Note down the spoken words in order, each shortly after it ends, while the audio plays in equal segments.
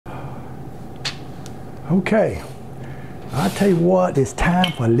Okay, I'll tell you what, it's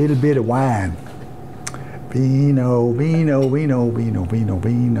time for a little bit of wine. Vino, vino, vino, vino, vino,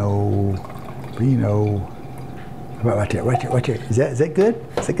 vino, vino. Right there, right there, right there. Is that good?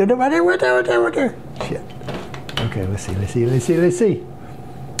 Is that good? Right there, right there, right there, right there. Shit. Okay, let's see, let's see, let's see, let's see.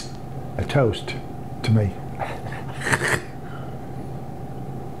 A toast to me.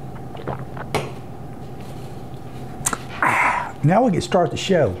 Now we can start the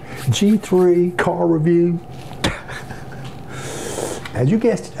show. G3 car review. As you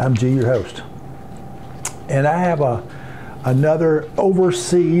guessed, I'm G, your host. And I have another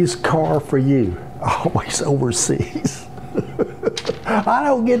overseas car for you. Always overseas. I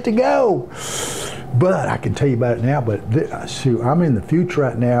don't get to go. But I can tell you about it now. But shoot, I'm in the future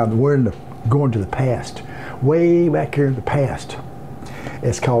right now. And we're going to the past. Way back here in the past.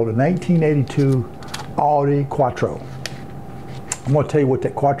 It's called a 1982 Audi Quattro. I'm going to tell you what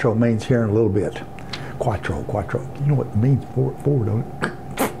that Quattro means here in a little bit. Quattro, Quattro. You know what it means for don't it?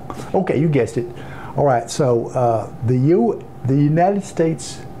 Okay, you guessed it. All right, so the United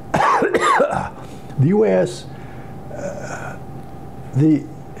States, the U.S.,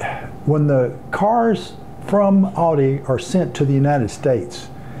 when the cars from Audi are sent to the United States,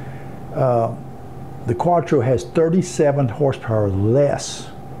 the Quattro has 37 horsepower less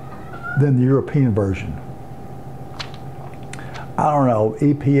than the European version. I don't know,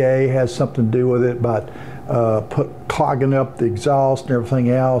 EPA has something to do with it about clogging up the exhaust and everything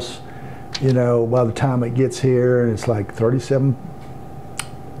else. You know, by the time it gets here, it's like 37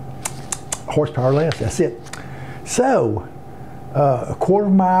 horsepower less, that's it. So, a quarter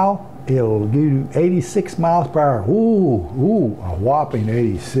mile, it'll give you 86 miles per hour. Ooh, a whopping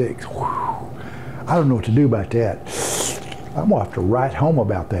 86. Whew. I don't know what to do about that. I'm gonna have to write home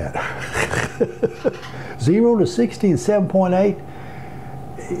about that. 0 to 60 in 7.8.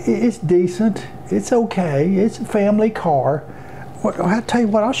 It's decent. It's okay. It's a family car. I'll tell you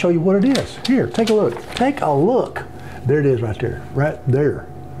what, I'll show you what it is. Here, take a look. Take a look. There it is right there. Right there.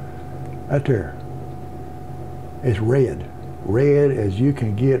 Right there. It's red. Red as you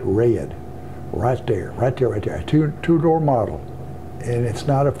can get red. Right there. Right there, right there. A two-door model. And it's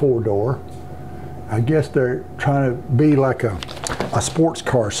not a four-door. I guess they're trying to be like a sports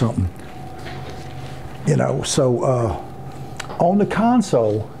car or something. You know, so on the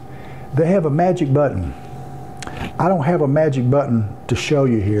console, they have a magic button. I don't have a magic button to show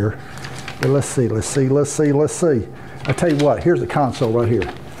you here, but let's see, let's see, let's see, let's see. I'll tell you what, here's the console right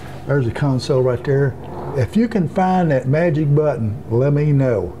here. There's the console right there. If you can find that magic button, let me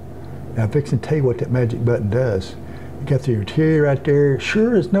know. Now, I'm fixing to tell you what that magic button does. You got the interior right there.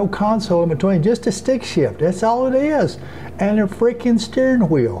 Sure, there's no console in between, just a stick shift. That's all it is. And a freaking steering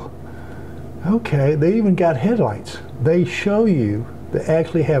wheel. Okay, they even got headlights. They show you they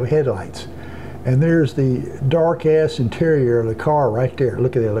actually have headlights. And there's the dark ass interior of the car right there.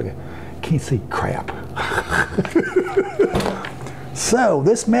 Look at that, look at that. Can't see crap. So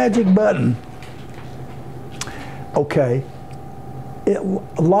this magic button, okay, it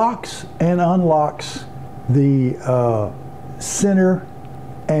locks and unlocks the center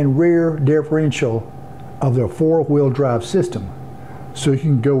and rear differential of the four-wheel drive system. So you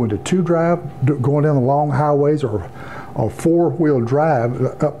can go into two drive, going down the long highways, or four-wheel drive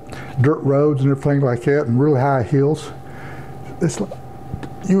up dirt roads and everything like that, and really high hills. It's like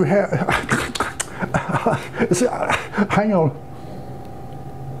you have. Hang on.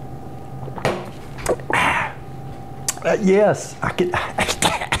 Yes, I can.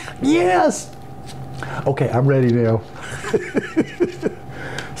 Yes. Okay, I'm ready now.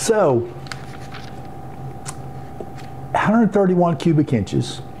 So, 131 cubic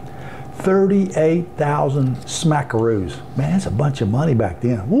inches, 38,000 smackaroos. Man, that's a bunch of money back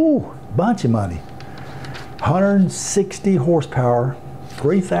then. Woo, bunch of money. 160 horsepower,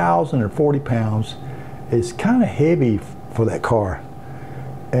 3,040 pounds. It's kind of heavy for that car.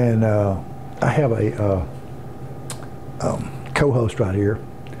 And I have a co-host right here,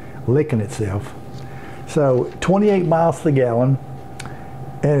 licking itself. So 28 miles to the gallon,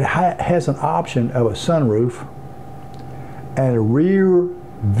 and it has an option of a sunroof and a rear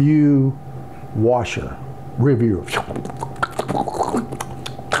view washer. Rear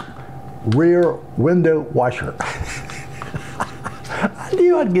window washer. I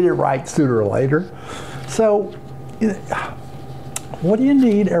knew I'd get it right sooner or later. So, what do you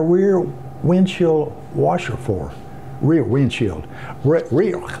need a rear windshield washer for? Rear windshield. Rear.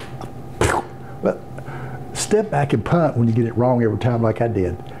 Step back and punt when you get it wrong every time like I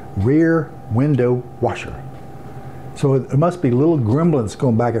did. Rear window washer. So it must be little gremlins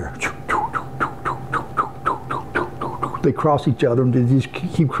going back there. they cross each other and they just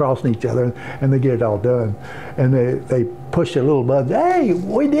keep crossing each other, and they get it all done. And they push their little button. Hey,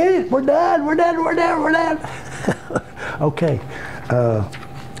 we did it. We're done. We're done. We're done. We're done. Okay.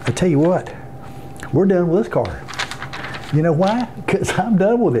 I tell you what, we're done with this car. You know why? Because I'm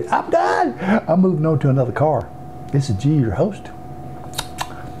done with it. I'm done. I'm moving on to another car. This is G, your host.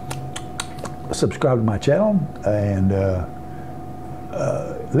 Subscribe to my channel and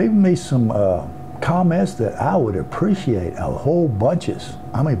leave me some comments that I would appreciate a whole bunches.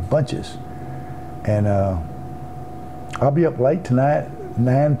 I mean bunches. And I'll be up late tonight,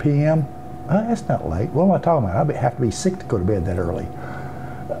 9 p.m. That's not late. What am I talking about? I have to be sick to go to bed that early.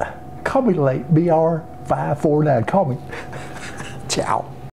 Call me late, BR549. Call me. Ciao.